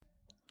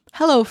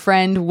Hello,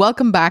 friend.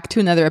 Welcome back to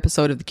another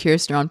episode of the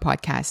Curious Neuron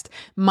podcast.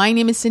 My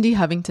name is Cindy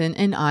Hovington,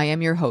 and I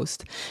am your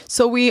host.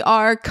 So we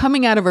are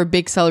coming out of our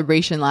big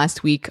celebration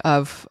last week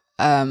of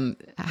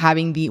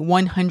having the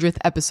 100th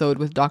episode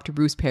with Dr.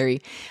 Bruce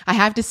Perry. I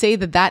have to say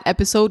that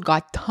episode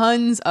got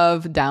tons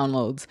of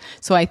downloads.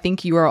 So I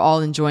think you are all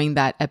enjoying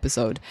that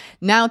episode.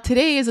 Now,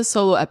 today is a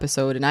solo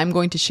episode, and I'm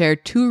going to share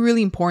two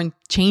really important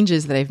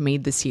changes that I've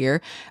made this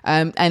year.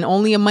 And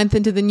only a month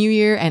into the new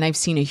year, and I've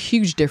seen a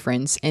huge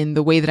difference in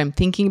the way that I'm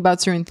thinking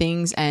about certain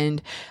things and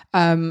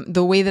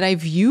the way that I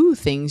view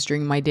things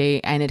during my day.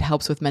 And it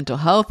helps with mental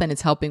health and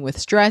it's helping with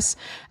stress.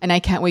 And I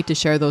can't wait to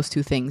share those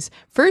two things.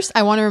 First,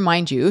 I want to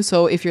remind you,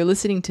 so if you're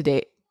listening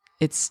today,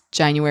 it's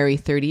January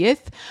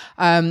 30th.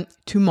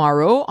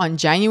 Tomorrow on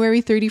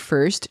January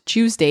 31st,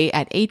 Tuesday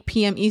at 8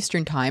 p.m.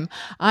 Eastern Time,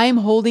 I'm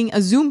holding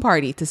a Zoom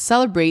party to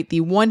celebrate the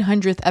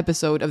 100th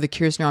episode of the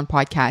Curious Neuron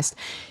podcast.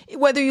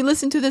 Whether you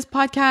listen to this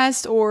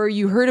podcast or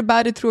you heard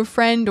about it through a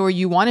friend or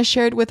you want to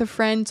share it with a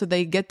friend so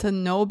they get to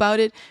know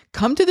about it,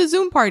 come to the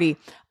Zoom party.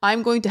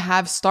 I'm going to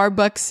have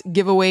Starbucks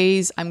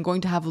giveaways. I'm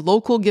going to have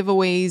local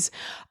giveaways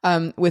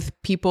with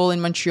people in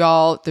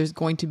Montreal. There's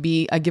going to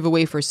be a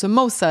giveaway for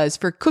samosas,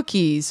 for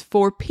cookies,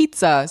 for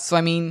pizza. So,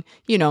 I mean,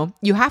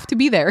 you have to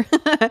be there.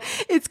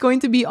 It's going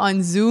to be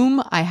on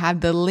Zoom. I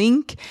have the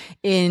link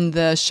in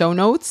the show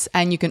notes,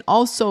 and you can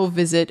also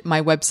visit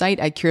my website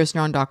at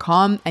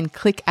curiousneuron.com and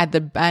click at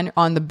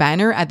on the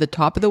banner at the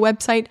top of the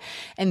website,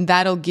 and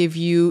that'll give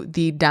you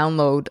the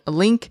download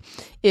link.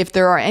 If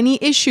there are any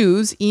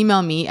issues,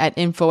 email me at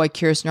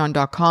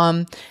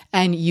info@curiousneuron.com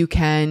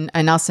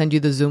and I'll send you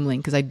the Zoom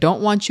link because I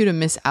don't want you to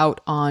miss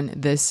out on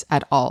this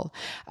at all.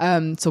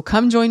 So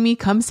come join me,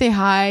 come say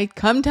hi,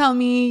 come tell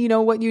me,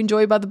 what you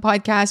enjoy about the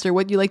podcast or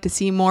what you like to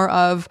see more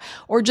of,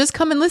 or just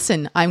come and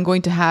listen. I'm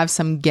going to have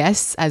some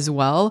guests as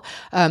well.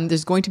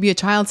 There's going to be a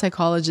child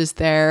psychologist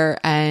there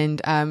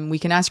and we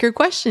can ask her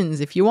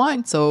questions if you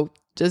want. So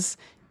just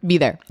be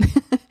there.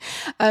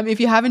 If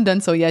you haven't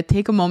done so yet,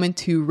 take a moment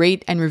to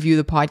rate and review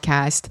the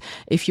podcast.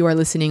 If you are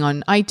listening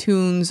on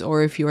iTunes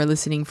or if you are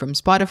listening from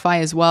Spotify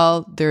as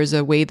well, there's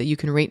a way that you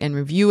can rate and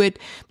review it.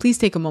 Please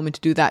take a moment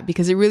to do that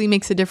because it really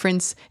makes a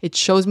difference. It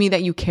shows me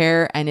that you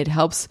care and it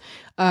helps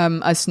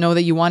us know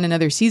that you want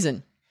another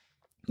season.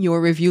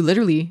 Your review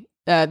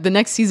the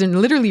next season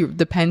literally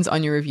depends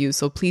on your review.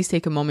 So please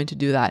take a moment to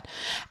do that.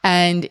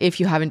 And if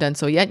you haven't done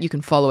so yet, you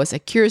can follow us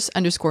at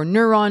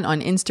Curious_Neuron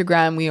on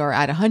Instagram. We are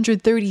at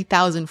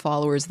 130,000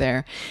 followers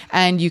there.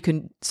 And you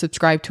can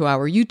subscribe to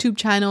our YouTube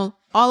channel.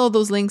 All of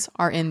those links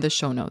are in the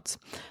show notes.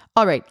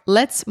 All right,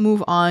 let's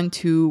move on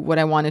to what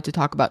I wanted to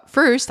talk about.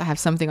 First, I have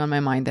something on my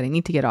mind that I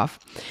need to get off.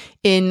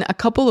 In a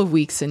couple of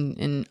weeks,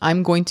 and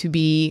I'm going to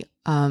be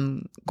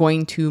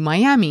going to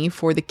Miami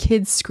for the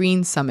Kids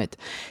Screen Summit.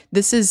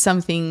 This is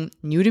something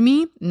new to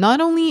me.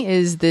 Not only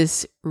is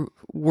this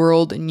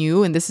world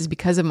new, and this is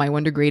because of my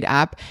Wondergrade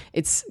app,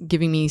 it's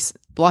giving me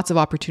lots of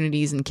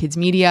opportunities in kids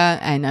media,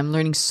 and I'm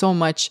learning so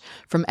much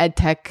from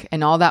EdTech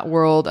and all that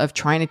world of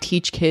trying to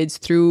teach kids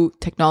through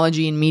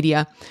technology and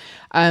media.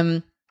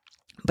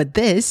 But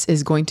this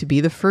is going to be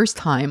the first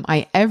time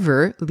I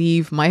ever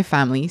leave my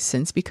family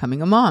since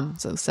becoming a mom.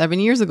 So 7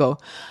 years ago,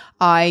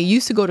 I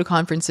used to go to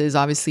conferences,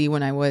 obviously,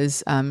 when I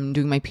was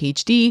doing my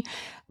PhD.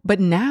 But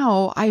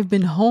now I've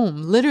been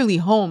home, literally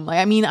home.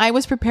 I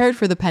was prepared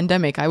for the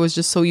pandemic. I was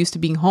just so used to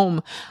being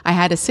home. I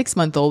had a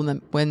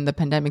 6-month-old when the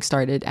pandemic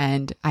started,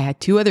 and I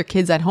had 2 other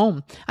kids at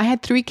home. I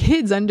had 3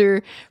 kids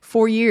under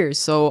 4 years.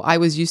 So I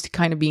was used to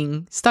kind of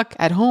being stuck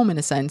at home in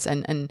a sense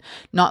and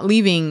not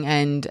leaving.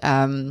 And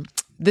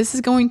this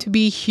is going to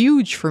be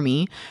huge for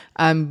me,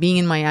 being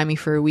in Miami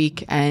for a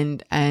week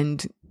and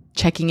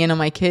checking in on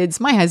my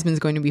kids. My husband's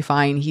going to be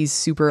fine. He's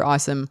super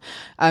awesome.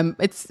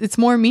 It's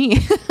more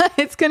me.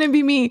 It's going to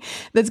be me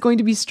that's going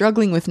to be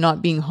struggling with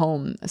not being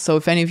home. So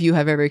if any of you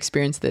have ever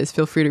experienced this,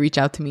 feel free to reach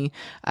out to me.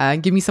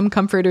 Give me some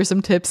comfort or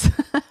some tips.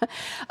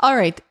 All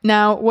right.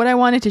 Now, what I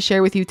wanted to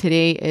share with you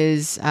today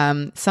is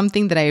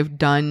something that I've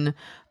done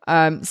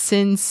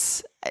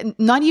since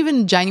not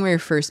even January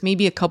 1st,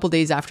 maybe a couple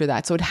days after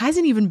that. So it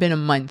hasn't even been a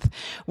month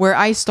where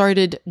I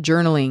started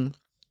journaling.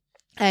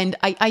 And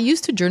I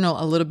used to journal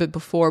a little bit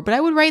before, but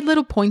I would write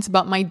little points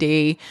about my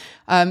day,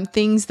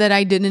 things that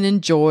I didn't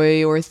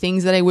enjoy or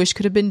things that I wish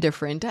could have been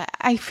different.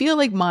 I feel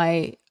like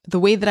the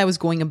way that I was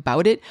going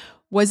about it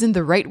wasn't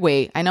the right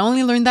way. And I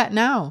only learned that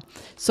now.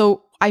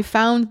 So I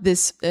found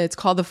this, it's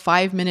called the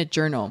 5-minute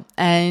journal.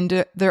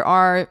 And there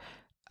are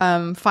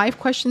 5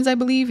 questions, I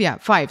believe. Yeah,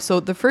 5. So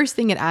the first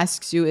thing it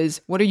asks you is,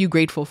 what are you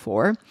grateful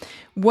for?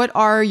 What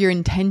are your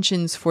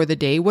intentions for the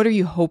day? What are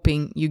you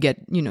hoping you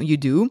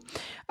do?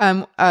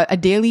 A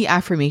daily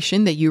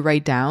affirmation that you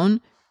write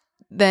down.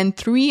 Then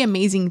 3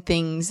 amazing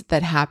things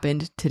that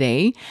happened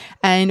today.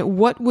 And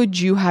what would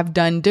you have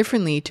done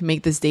differently to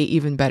make this day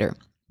even better?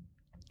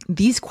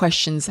 these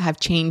questions have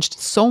changed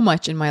so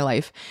much in my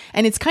life.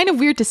 And it's kind of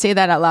weird to say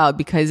that out loud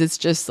because it's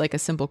just like a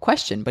simple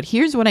question. But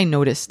here's what I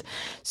noticed.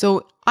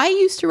 So I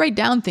used to write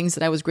down things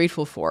that I was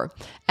grateful for.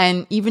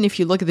 And even if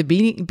you look at the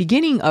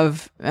beginning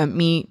of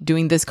me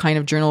doing this kind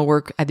of journal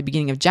work at the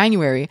beginning of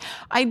January,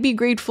 I'd be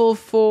grateful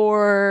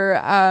for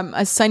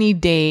a sunny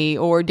day,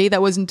 or a day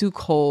that wasn't too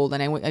cold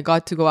and I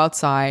got to go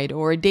outside,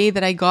 or a day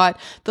that I got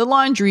the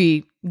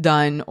laundry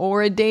done,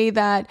 or a day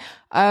that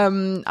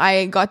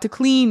I got to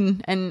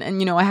clean and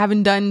I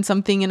haven't done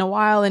something in a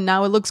while and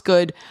now it looks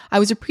good. I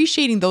was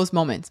appreciating those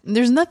moments. And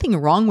there's nothing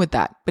wrong with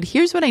that. But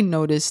here's what I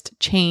noticed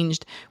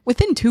changed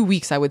within 2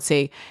 weeks, I would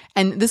say.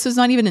 And this was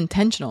not even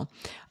intentional.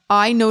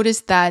 I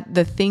noticed that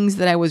the things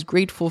that I was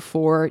grateful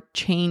for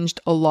changed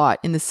a lot,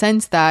 in the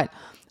sense that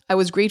I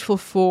was grateful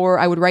for,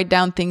 I would write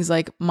down things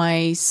like,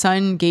 my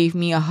son gave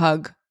me a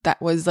hug that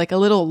was like a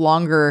little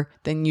longer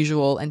than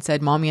usual and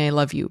said, "Mommy, I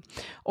love you."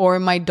 Or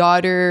my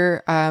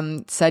daughter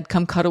said,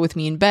 "Come cuddle with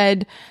me in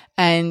bed,"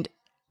 and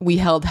we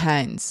held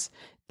hands.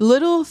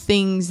 Little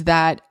things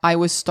that I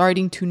was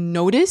starting to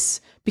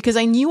notice because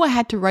I knew I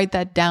had to write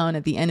that down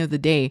at the end of the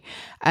day.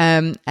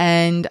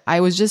 And I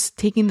was just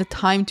taking the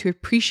time to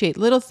appreciate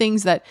little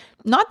things that,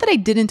 not that I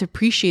didn't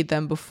appreciate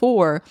them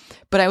before,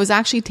 but I was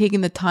actually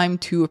taking the time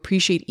to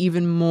appreciate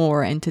even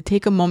more and to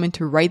take a moment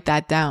to write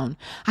that down.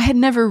 I had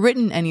never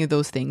written any of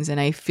those things, and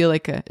I feel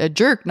like a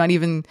jerk, not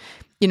even,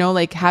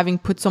 like having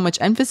put so much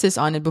emphasis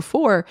on it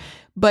before.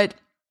 But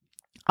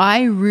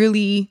I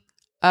really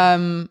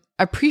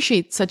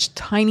appreciate such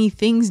tiny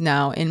things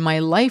now in my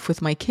life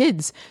with my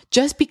kids,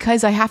 just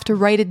because I have to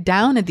write it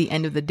down at the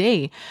end of the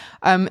day.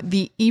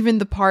 Even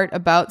the part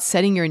about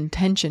setting your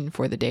intention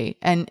for the day,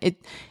 and it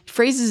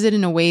phrases it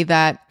in a way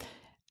that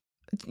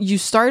you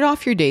start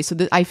off your day. So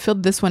I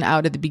filled this one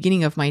out at the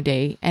beginning of my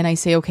day, and I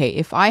say, okay,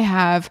 if I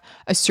have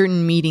a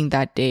certain meeting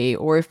that day,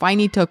 or if I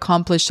need to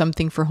accomplish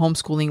something for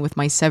homeschooling with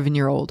my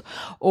 7-year-old,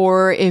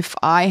 or if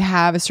I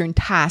have a certain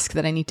task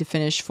that I need to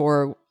finish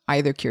for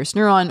either Curious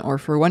Neuron or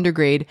for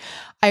Wondergrade,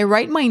 I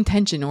write my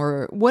intention,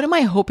 or what am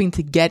I hoping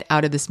to get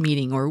out of this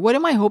meeting, or what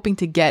am I hoping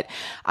to get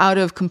out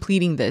of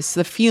completing this,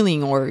 the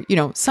feeling, or,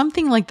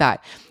 something like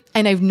that.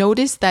 And I've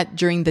noticed that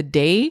during the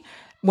day,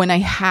 when I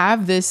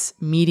have this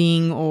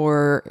meeting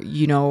or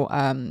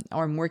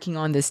I'm working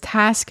on this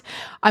task,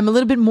 I'm a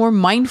little bit more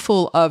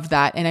mindful of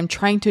that, and I'm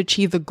trying to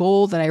achieve the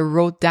goal that I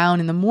wrote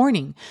down in the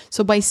morning.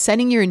 So by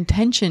setting your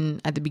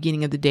intention at the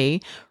beginning of the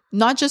day,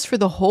 not just for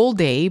the whole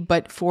day,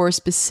 but for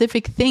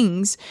specific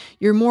things,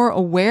 you're more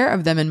aware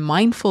of them and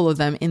mindful of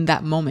them in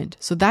that moment.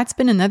 So that's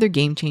been another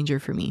game changer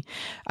for me.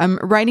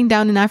 Writing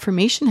down an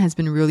affirmation has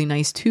been really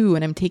nice too.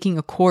 And I'm taking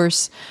a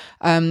course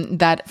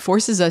that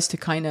forces us to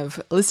kind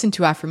of listen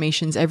to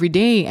affirmations every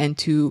day and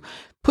to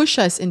push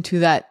us into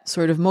that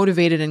sort of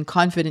motivated and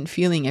confident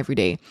feeling every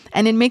day.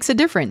 And it makes a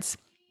difference.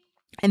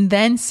 And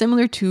then,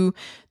 similar to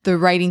the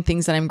writing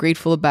things that I'm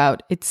grateful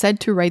about, it's said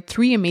to write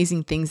 3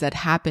 amazing things that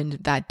happened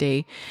that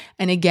day.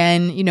 And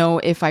again,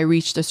 if I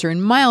reached a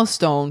certain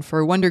milestone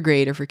for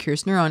Wondergrade or for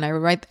Curious Neuron,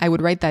 I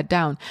would write that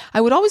down.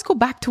 I would always go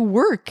back to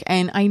work.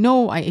 And I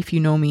know, if you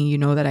know me, you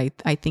know that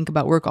I think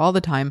about work all the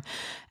time.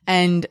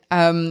 And,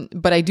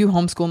 but I do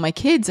homeschool my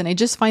kids, and I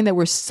just find that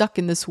we're stuck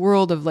in this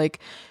world of like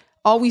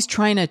always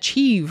trying to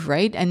achieve,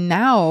 right? And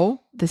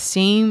now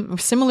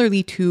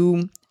similarly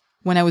to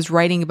when I was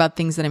writing about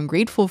things that I'm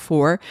grateful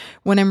for,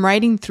 when I'm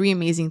writing 3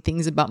 amazing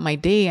things about my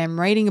day, I'm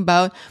writing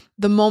about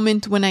the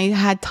moment when I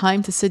had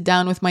time to sit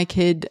down with my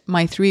kid,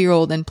 my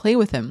 3-year-old, and play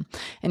with him,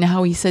 and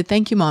how he said,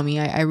 "Thank you, Mommy.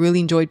 I really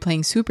enjoyed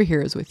playing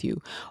superheroes with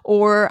you."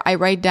 Or I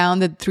write down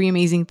the 3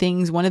 amazing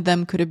things. One of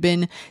them could have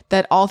been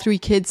that all 3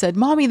 kids said,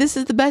 "Mommy, this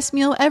is the best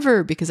meal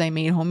ever," because I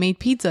made homemade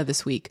pizza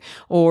this week.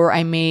 Or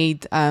I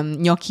made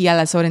gnocchi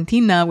alla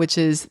sorrentina, which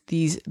is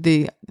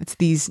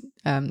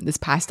this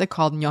pasta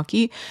called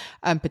gnocchi,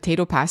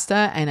 potato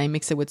pasta, and I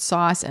mix it with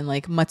sauce and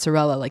like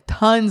mozzarella, like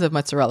tons of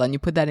mozzarella, and you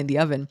put that in the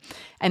oven.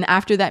 And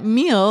after that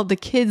meal, the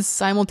kids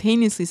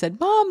simultaneously said,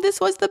 "Mom, this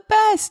was the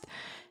best."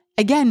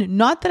 Again,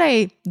 not that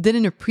I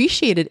didn't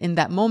appreciate it in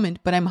that moment,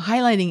 but I'm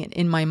highlighting it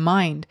in my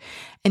mind.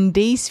 And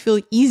days feel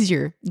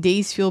easier,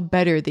 days feel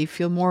better, they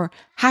feel more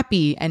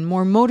happy and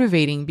more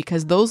motivating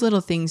because those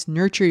little things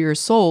nurture your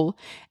soul,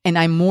 and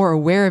I'm more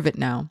aware of it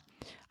now.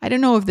 I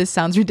don't know if this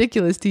sounds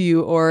ridiculous to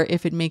you or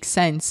if it makes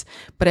sense,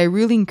 but I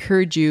really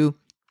encourage you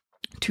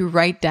to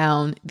write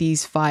down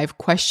these 5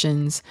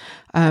 questions.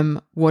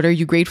 What are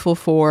you grateful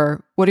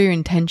for? What are your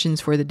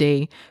intentions for the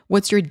day?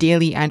 What's your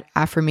daily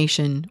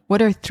affirmation?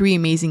 What are 3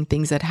 amazing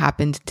things that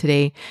happened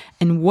today?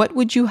 And what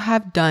would you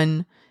have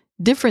done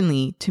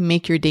differently to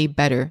make your day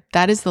better?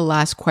 That is the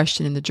last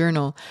question in the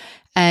journal.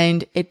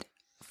 And it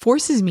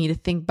forces me to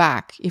think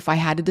back. If I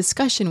had a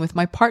discussion with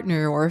my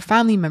partner or a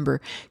family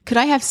member, could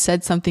I have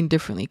said something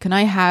differently? Could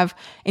I have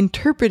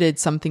interpreted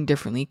something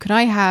differently? Could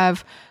I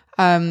have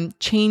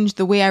changed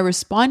the way I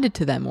responded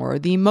to them or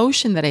the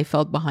emotion that I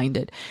felt behind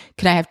it?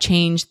 Could I have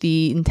changed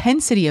the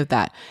intensity of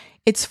that?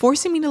 It's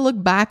forcing me to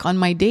look back on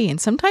my day. And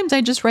sometimes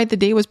I just write the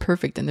day was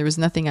perfect and there was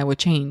nothing I would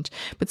change.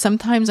 But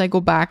sometimes I go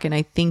back and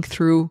I think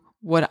through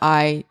what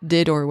I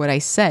did or what I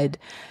said,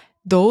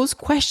 those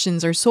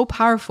questions are so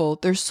powerful.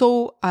 They're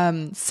so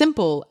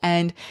simple,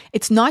 and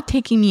it's not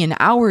taking me an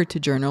hour to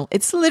journal.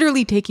 It's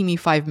literally taking me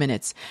 5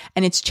 minutes,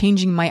 and it's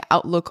changing my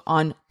outlook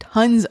on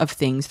tons of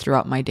things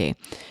throughout my day.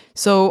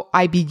 So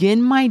I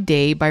begin my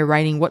day by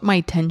writing what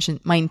my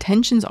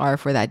intentions are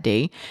for that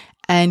day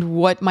and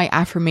what my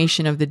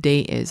affirmation of the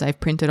day is. I've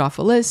printed off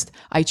a list.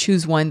 I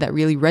choose one that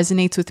really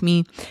resonates with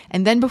me.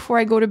 And then before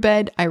I go to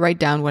bed, I write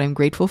down what I'm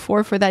grateful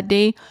for that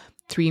day,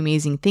 3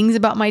 amazing things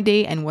about my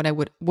day, and what I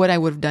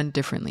would have done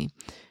differently.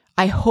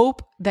 I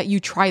hope that you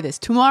try this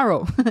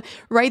tomorrow.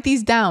 Write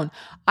these down.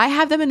 I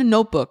have them in a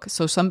notebook.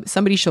 So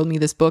somebody showed me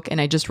this book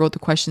and I just wrote the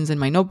questions in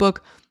my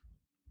notebook.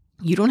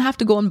 You don't have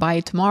to go and buy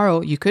it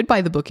tomorrow. You could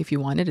buy the book if you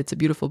wanted. It's a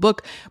beautiful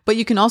book, but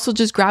you can also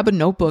just grab a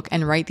notebook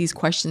and write these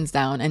questions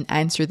down and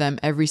answer them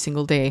every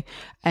single day.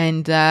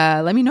 And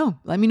let me know.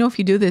 Let me know if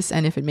you do this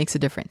and if it makes a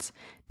difference.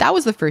 That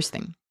was the first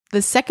thing.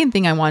 The second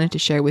thing I wanted to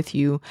share with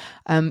you,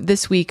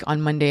 this week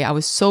on Monday, I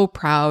was so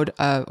proud,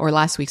 or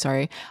last week,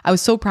 sorry, I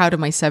was so proud of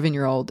my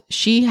 7-year-old.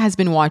 She has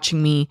been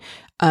watching me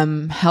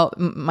help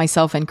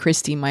myself and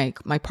Christy, my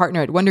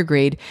partner at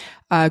Wondergrade,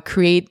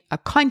 create a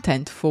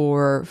content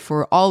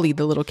for Ollie,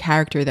 the little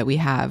character that we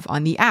have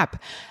on the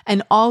app.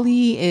 And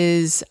Ollie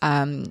is,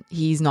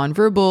 he's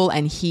nonverbal,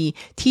 and he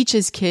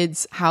teaches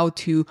kids how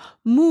to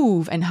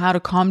move and how to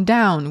calm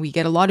down. We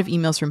get a lot of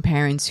emails from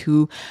parents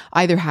who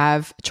either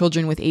have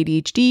children with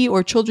ADHD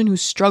or children who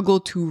struggle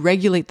to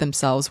regulate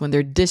themselves when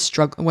they're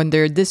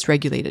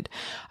dysregulated.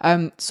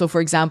 So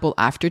for example,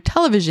 after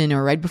television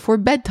or right before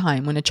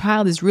bedtime, when a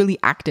child is really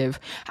active,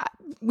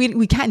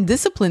 we can't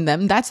discipline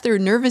them. That's their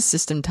nervous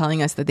system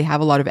telling us that they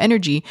have a lot of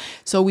energy.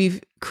 So we've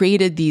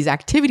created these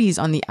activities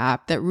on the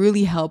app that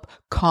really help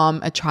calm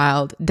a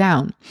child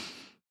down.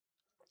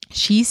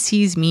 She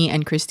sees me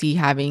and Christy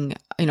having,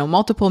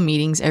 multiple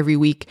meetings every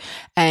week,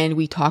 and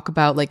we talk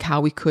about like how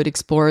we could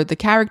explore the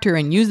character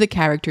and use the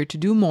character to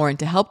do more and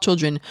to help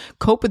children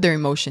cope with their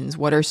emotions.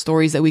 What are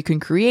stories that we can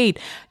create?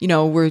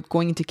 We're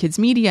going into kids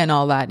media and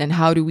all that, and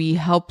how do we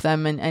help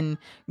them and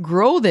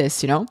grow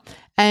this,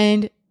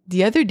 And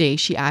the other day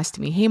she asked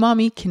me, "Hey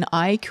mommy, can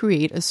I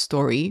create a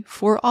story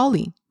for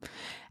Ollie?"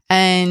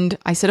 And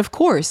I said, of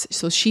course.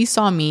 So she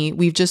saw me.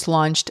 We've just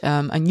launched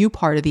a new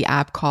part of the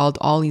app called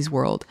Ollie's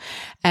World.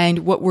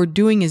 And what we're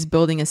doing is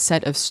building a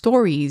set of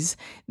stories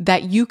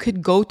that you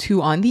could go to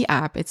on the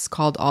app. It's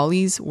called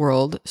Ollie's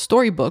World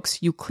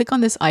Storybooks. You click on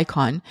this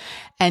icon,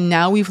 and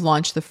now we've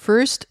launched the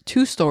first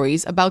 2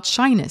 stories about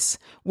shyness.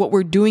 What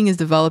we're doing is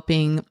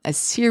developing a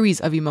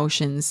series of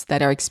emotions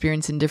that are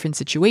experienced in different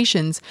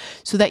situations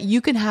so that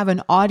you can have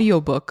an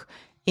audiobook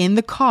in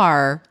the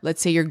car.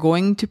 Let's say you're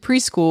going to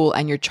preschool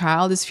and your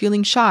child is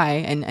feeling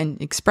shy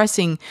and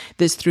expressing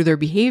this through their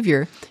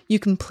behavior. You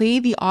can play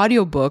the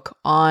audiobook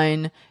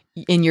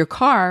in your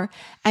car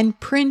and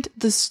print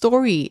the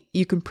story.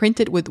 You can print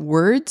it with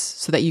words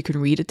so that you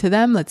can read it to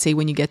them, let's say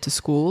when you get to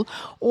school,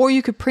 or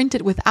you could print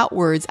it without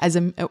words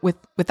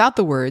without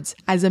the words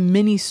as a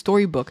mini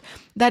storybook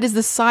that is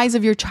the size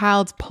of your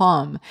child's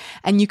palm,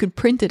 and you can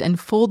print it and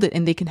fold it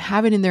and they can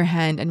have it in their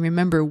hand and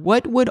remember,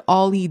 what would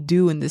Ollie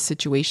do in this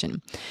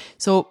situation?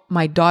 So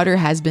my daughter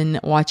has been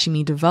watching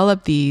me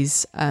develop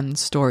these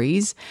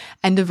stories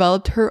and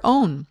developed her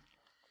own.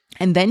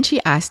 And then she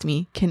asked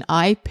me, can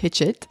I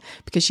pitch it?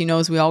 Because she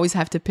knows we always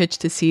have to pitch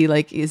to see,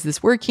 like, is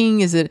this working?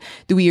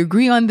 Do we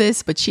agree on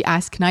this? But she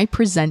asked, can I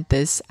present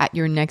this at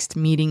your next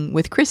meeting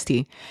with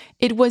Christy?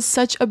 It was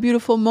such a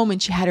beautiful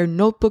moment. She had her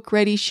notebook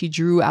ready. She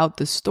drew out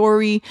the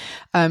story.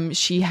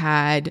 She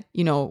had,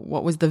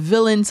 what was the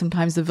villain?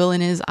 Sometimes the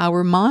villain is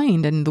our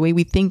mind and the way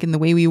we think and the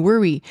way we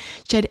worry.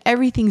 She had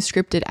everything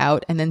scripted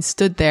out and then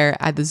stood there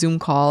at the Zoom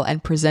call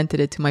and presented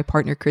it to my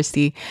partner,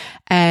 Christy.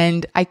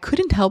 And I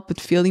couldn't help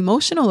but feel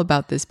emotional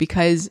about this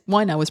because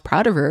 1, I was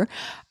proud of her.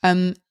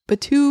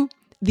 But 2,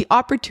 the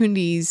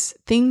opportunities,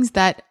 things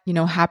that,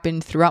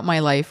 happened throughout my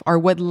life are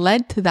what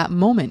led to that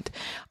moment.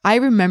 I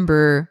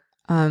remember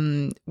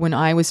when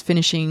I was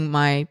finishing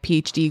my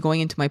PhD, going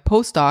into my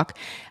postdoc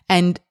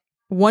and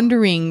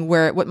wondering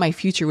what my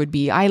future would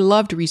be. I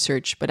loved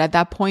research, but at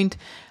that point,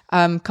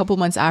 a couple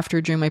months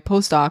after, during my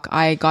postdoc,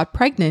 I got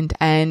pregnant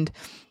and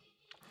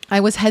I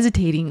was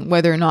hesitating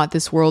whether or not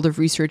this world of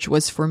research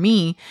was for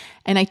me.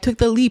 And I took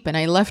the leap and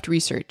I left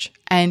research.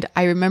 And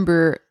I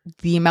remember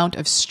the amount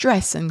of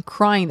stress and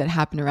crying that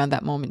happened around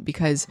that moment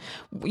because,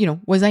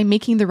 was I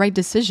making the right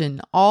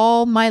decision?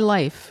 All my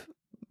life,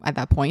 at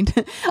that point,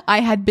 I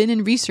had been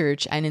in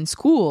research and in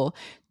school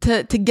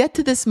to get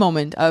to this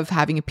moment of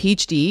having a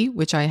PhD,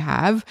 which I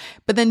have,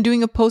 but then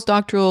doing a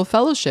postdoctoral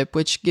fellowship,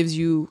 which gives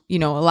you,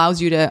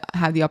 allows you to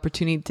have the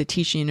opportunity to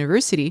teach in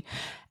university.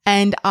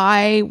 And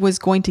I was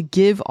going to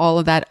give all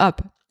of that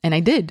up, and I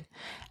did.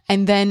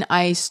 And then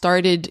I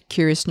started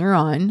Curious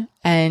Neuron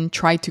and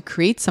tried to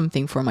create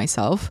something for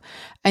myself.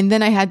 And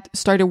then I had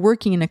started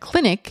working in a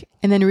clinic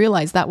and then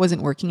realized that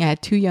wasn't working.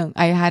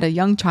 I had a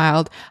young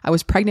child. I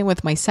was pregnant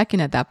with my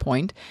second at that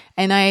point,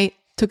 and I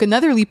took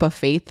another leap of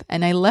faith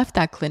and I left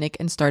that clinic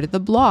and started the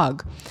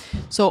blog.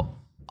 So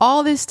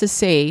all this to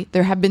say,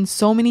 there have been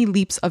so many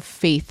leaps of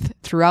faith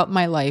throughout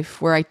my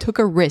life where I took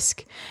a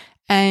risk.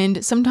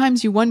 And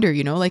sometimes you wonder,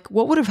 like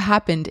what would have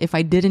happened if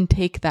I didn't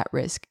take that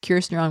risk?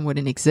 Curious Neuron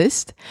wouldn't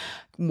exist.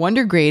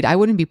 Wondergrade, I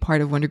wouldn't be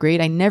part of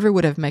Wondergrade. I never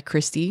would have met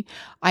Christy.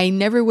 I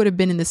never would have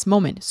been in this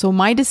moment. So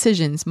my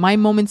decisions, my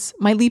moments,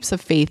 my leaps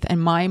of faith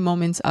and my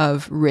moments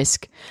of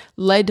risk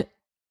led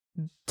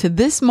to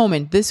this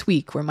moment this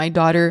week where my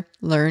daughter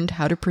learned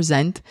how to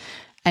present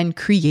and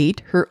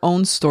create her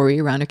own story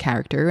around a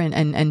character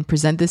and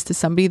present this to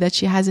somebody that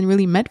she hasn't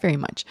really met very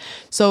much.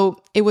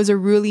 So it was a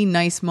really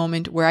nice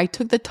moment where I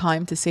took the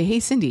time to say, hey,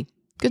 Cindy,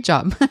 good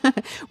job.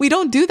 We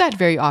don't do that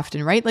very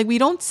often, right? Like we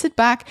don't sit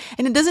back,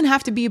 and it doesn't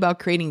have to be about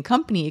creating a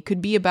company. It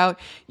could be about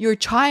your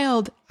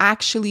child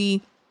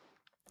actually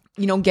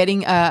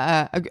getting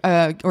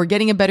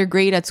getting a better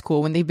grade at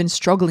school when they've been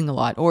struggling a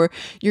lot, or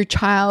your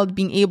child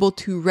being able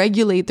to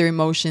regulate their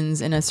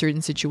emotions in a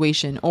certain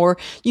situation, or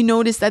you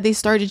notice that they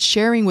started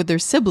sharing with their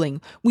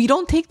sibling. We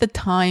don't take the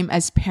time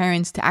as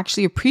parents to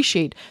actually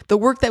appreciate the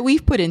work that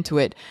we've put into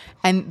it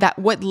and that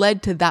what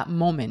led to that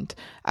moment.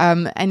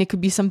 And it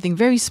could be something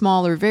very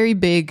small or very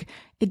big.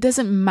 It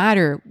doesn't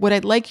matter. What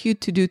I'd like you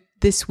to do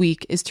this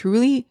week is to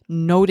really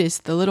notice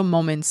the little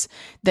moments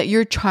that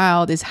your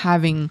child is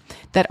having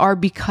that are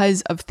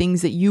because of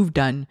things that you've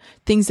done,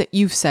 things that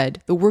you've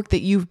said, the work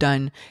that you've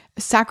done,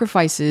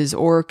 sacrifices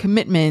or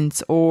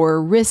commitments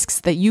or risks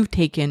that you've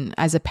taken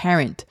as a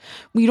parent.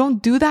 We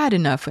don't do that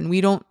enough, and we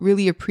don't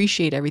really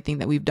appreciate everything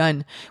that we've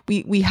done.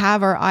 We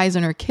have our eyes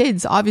on our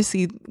kids.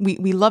 Obviously,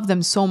 we love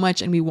them so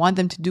much and we want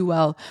them to do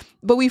well,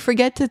 but we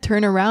forget to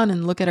turn around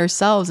and look at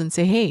ourselves and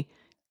say, hey,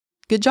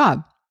 good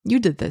job. You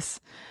did this.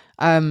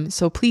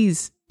 So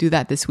please do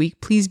that this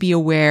week. Please be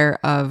aware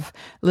of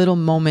little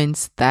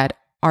moments that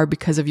are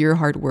because of your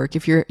hard work.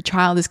 If your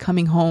child is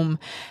coming home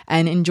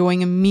and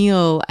enjoying a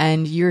meal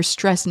and you're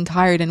stressed and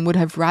tired and would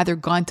have rather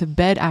gone to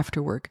bed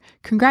after work,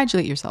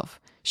 congratulate yourself.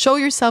 Show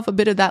yourself a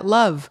bit of that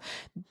love,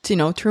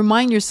 to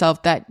remind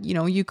yourself that,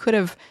 you could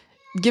have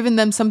given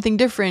them something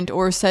different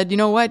or said, you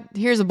know what,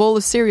 here's a bowl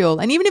of cereal.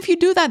 And even if you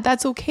do that,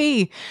 that's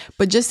okay.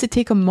 But just to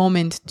take a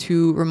moment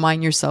to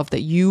remind yourself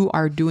that you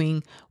are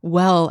doing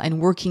well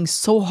and working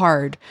so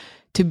hard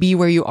to be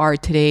where you are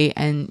today,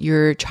 and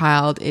your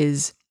child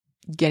is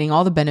getting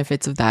all the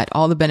benefits of that,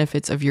 all the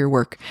benefits of your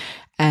work.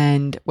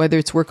 And whether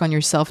it's work on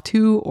yourself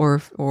too,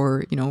 or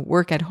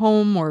work at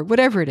home or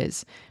whatever it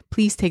is,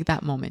 please take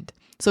that moment.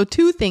 So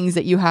 2 things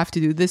that you have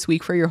to do this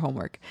week for your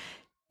homework.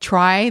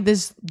 Try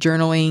this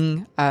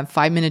journaling,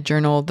 5-minute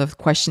journal, the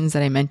questions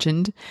that I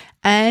mentioned,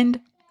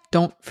 and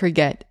don't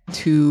forget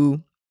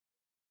to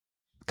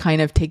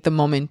kind of take the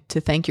moment to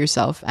thank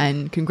yourself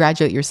and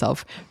congratulate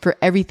yourself for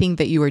everything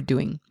that you are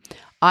doing.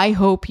 I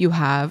hope you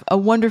have a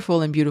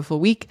wonderful and beautiful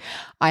week.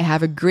 I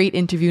have a great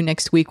interview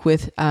next week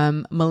with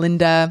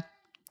Melinda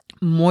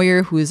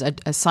Moyer, who is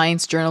a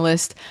science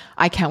journalist.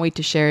 I can't wait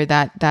to share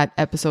that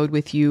episode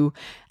with you.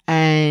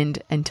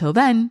 And until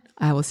then,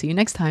 I will see you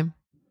next time.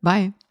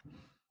 Bye.